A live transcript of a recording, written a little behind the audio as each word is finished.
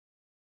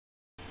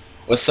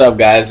What's up,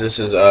 guys? This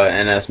is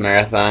NS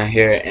Marathon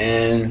here,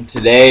 and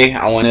today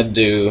I wanted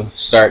to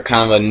start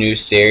kind of a new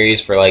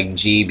series for like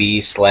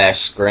GB slash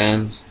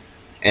scrims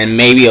and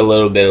maybe a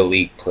little bit of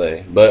league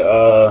play.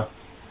 But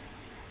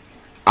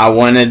I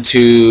wanted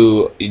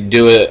to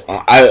do it.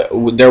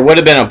 There would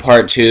have been a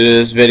part 2 to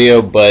this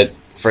video, but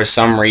for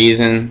some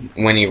reason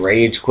when he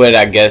rage quit,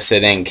 I guess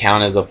it didn't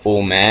count as a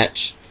full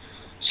match.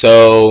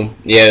 So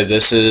yeah,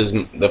 this is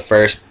the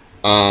first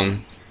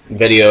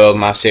video of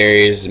my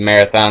series,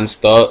 Marathon's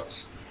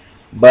Thoughts.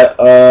 But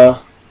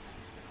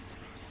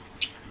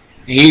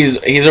he's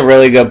a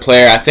really good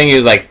player. I think he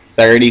was like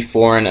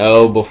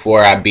 34-0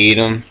 before I beat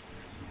him.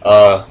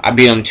 I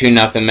beat him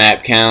 2-0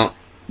 map count.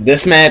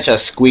 This match I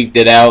squeaked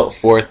it out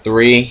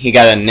 4-3. He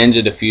got a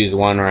ninja defuse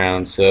 1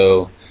 round,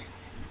 so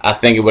I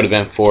think it would have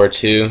been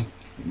 4-2.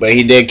 But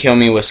he did kill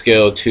me with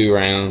skill 2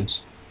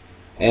 rounds.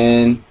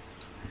 And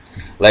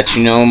let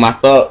you know my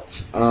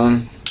thoughts.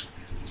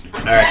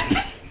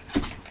 Alright.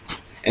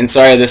 And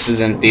sorry this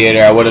is in theater.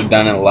 I would have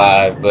done it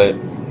live, but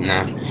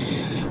nah.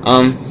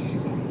 Alright,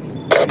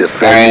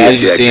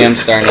 as you see, I'm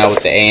starting out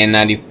with the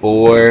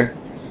AN94,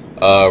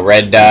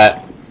 red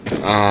dot,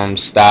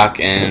 stock,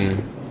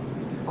 and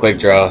quick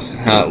draws.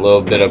 A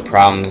little bit of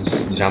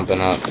problems jumping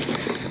up.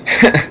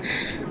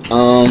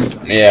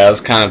 Yeah, I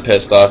was kind of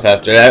pissed off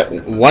after that.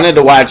 Wanted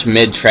to watch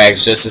mid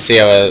tracks just to see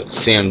how I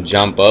see him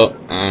jump up.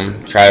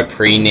 Try to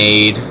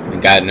pre-nade.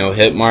 Got no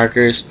hit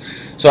markers.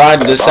 So I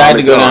decided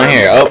to go down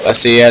here. Oh, I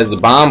see he has the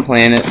bomb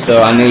planet,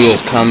 so I knew he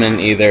was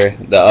coming either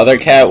the other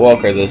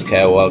catwalk or this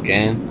catwalk,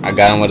 and I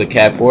got him with a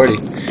Cat 40,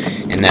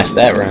 and that's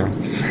that round.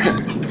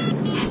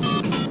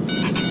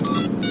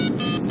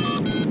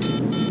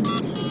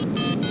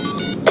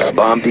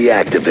 Bomb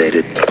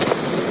deactivated.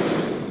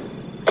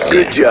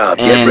 Good job.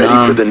 Get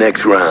ready for the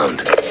next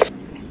round.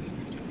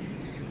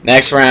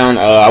 Next round,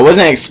 I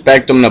wasn't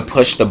expecting him to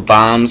push the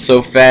bomb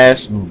so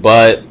fast,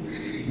 but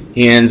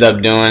he ends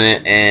up doing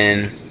it,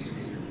 and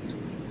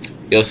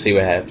you'll see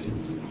what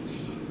happens.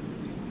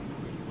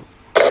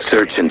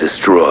 Search and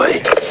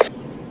destroy.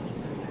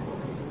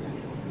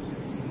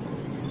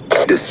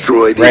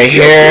 Destroy the right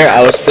objective. here,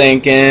 I was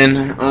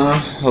thinking,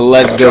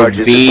 let's go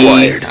B.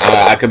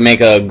 I could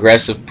make an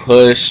aggressive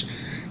push,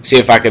 see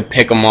if I could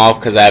pick him off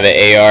because I have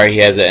an AR, he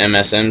has an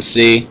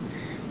MSMC.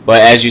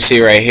 But as you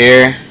see right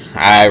here,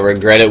 I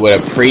regret it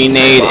with a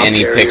pre-nade, and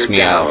he picks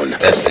me off.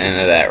 That's the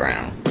end of that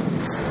round.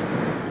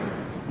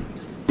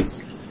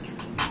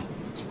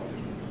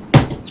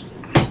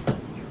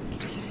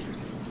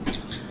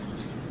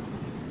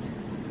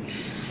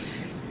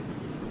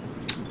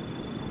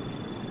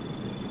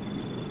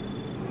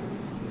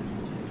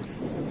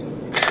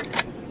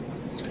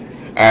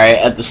 Alright,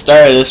 at the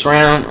start of this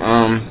round,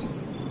 I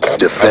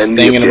was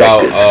thinking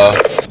about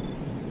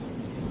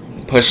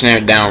pushing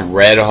it down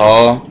Red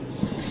Hall.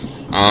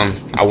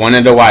 I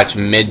wanted to watch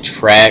mid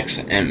tracks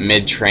and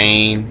mid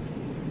train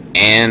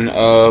and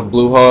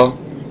Blue Hall,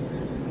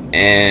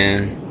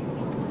 and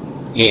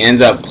he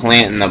ends up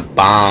planting the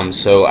bomb.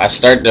 So I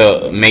start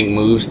to make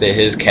moves to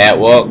his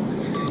catwalk,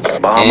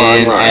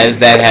 and as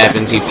that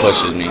happens, he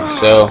pushes me.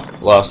 So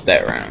lost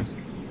that round.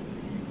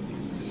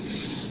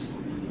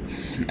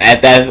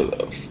 At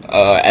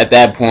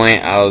that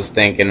point, I was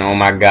thinking, "Oh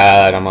my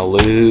God, I'm gonna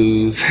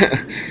lose,"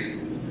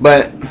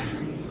 but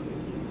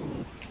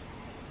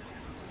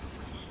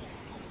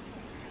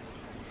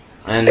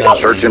I ended up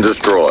search and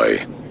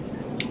destroy.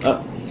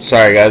 Oh,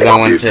 sorry guys, I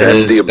went to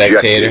his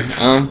spectator.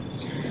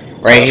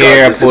 Right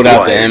here, I pulled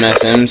out the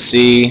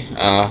MSMC.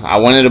 I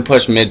wanted to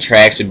push mid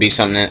tracks to be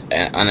something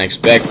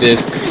unexpected.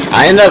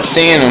 I ended up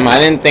seeing him. I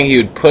didn't think he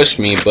would push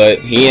me, but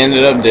he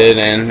ended up did,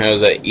 and it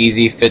was an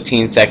easy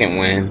 15-second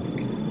win.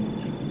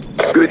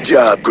 Good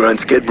job,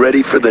 Grunts. Get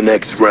ready for the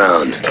next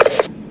round.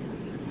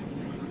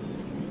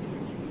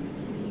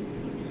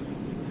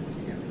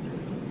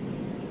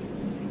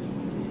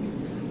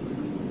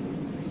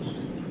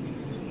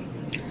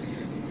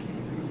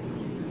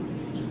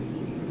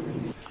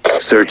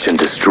 Search and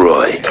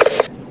destroy.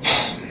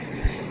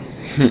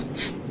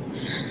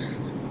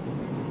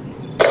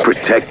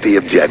 Protect the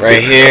objective.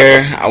 Right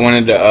here, I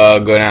wanted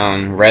to go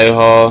down Red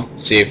Hall,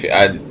 see if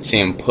I'd see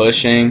him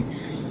pushing.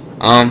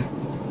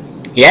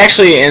 He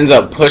actually ends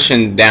up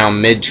pushing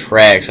down mid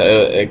tracks.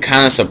 It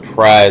kind of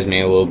surprised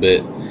me a little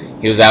bit.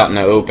 He was out in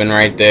the open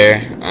right there,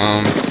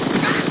 and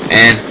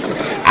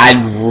I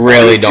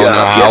really don't know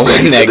how I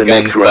win that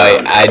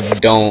gunfight. I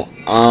don't.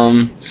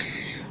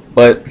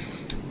 But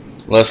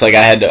looks like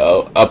I had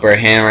the upper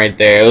hand right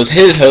there. It was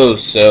his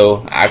host,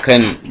 so I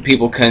couldn't.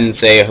 People couldn't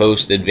say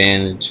host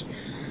advantage.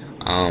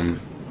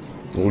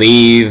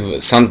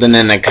 Leave something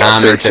in the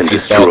comments if you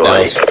thought that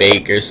was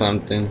fake or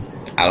something.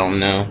 I don't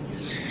know.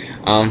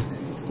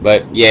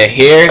 But yeah,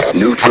 here I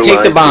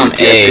take the bomb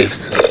A,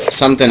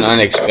 something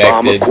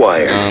unexpected.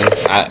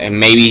 And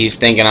maybe he's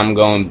thinking I'm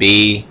going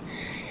B,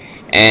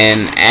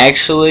 and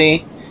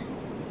actually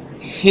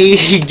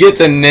he gets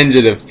a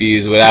ninja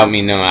defuse without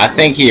me knowing. I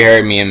think he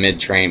heard me in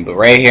mid train, but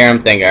right here I'm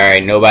thinking, all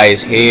right,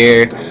 nobody's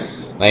here.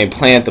 Let me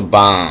plant the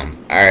bomb.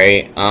 All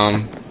right,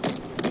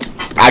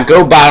 I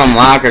go bottom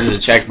lockers to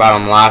check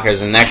bottom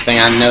lockers, and next thing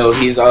I know,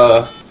 he's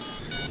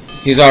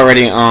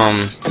already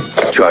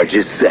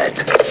Charges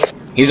set.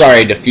 he's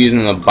already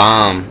defusing the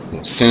bomb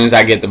as soon as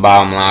I get the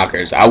bottom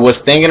lockers. I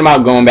was thinking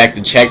about going back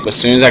to check, but as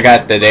soon as I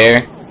got to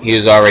there, he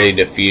was already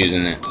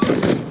defusing it.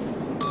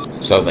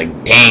 So I was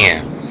like,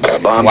 damn.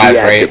 Bomb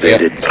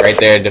deactivated. Right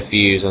there,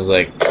 defuse. I was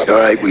like,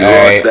 alright, we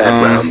lost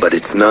that round, but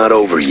it's not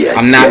over yet.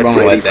 I'm not Get gonna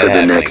ready let that for the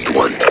happen next again.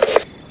 one.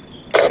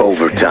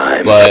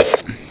 Overtime.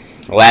 But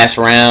last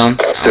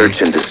round,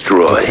 Search and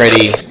destroy.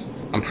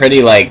 I'm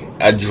pretty like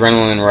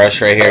adrenaline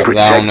rush right here because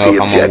I don't know if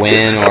I'm gonna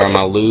win or I'm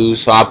gonna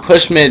lose. So I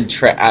push mid.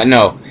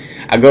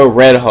 I go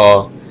red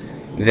hall,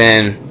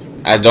 then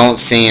I don't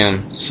see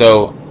him.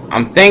 So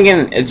I'm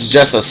thinking it's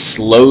just a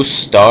slow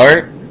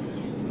start,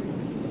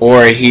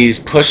 or he's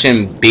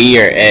pushing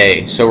B or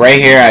A. So right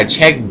here I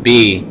check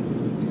B.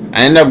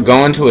 I end up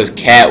going to his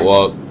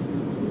catwalk.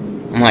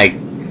 I'm like,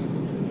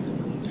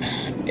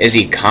 is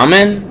he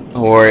coming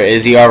or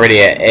is he already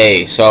at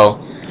A? So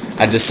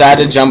I decide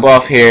to jump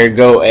off here,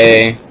 go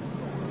A.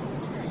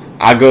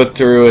 I go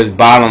through his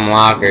bottom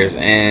lockers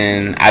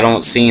and I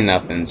don't see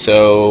nothing.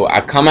 So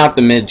I come out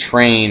the mid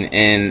train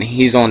and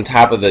he's on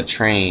top of the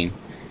train.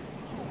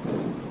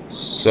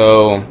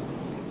 So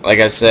like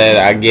I said,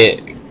 I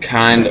get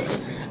kind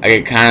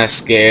of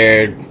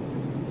scared.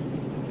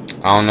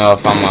 I don't know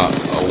if I'm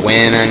a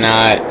win or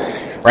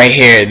not. Right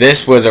here,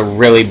 this was a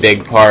really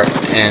big part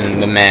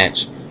in the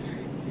match.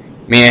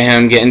 Me and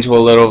him get into a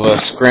little of a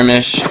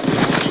skirmish,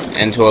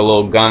 into a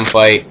little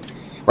gunfight.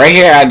 Right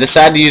here, I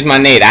decided to use my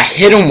nade. I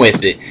hit him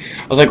with it.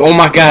 I was like, oh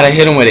my god, I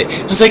hit him with it.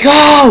 I was like,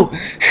 oh!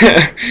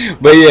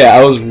 But yeah,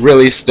 I was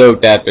really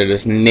stoked after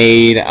this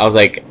nade. I was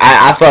like,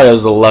 I thought it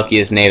was the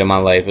luckiest nade of my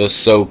life. It was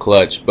so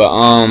clutch. But,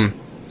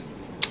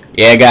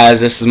 yeah,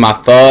 guys, this is my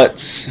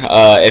thoughts.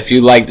 If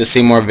you'd like to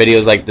see more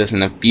videos like this in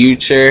the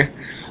future,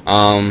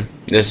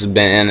 this has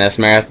been NS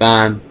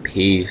Marathon.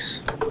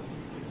 Peace.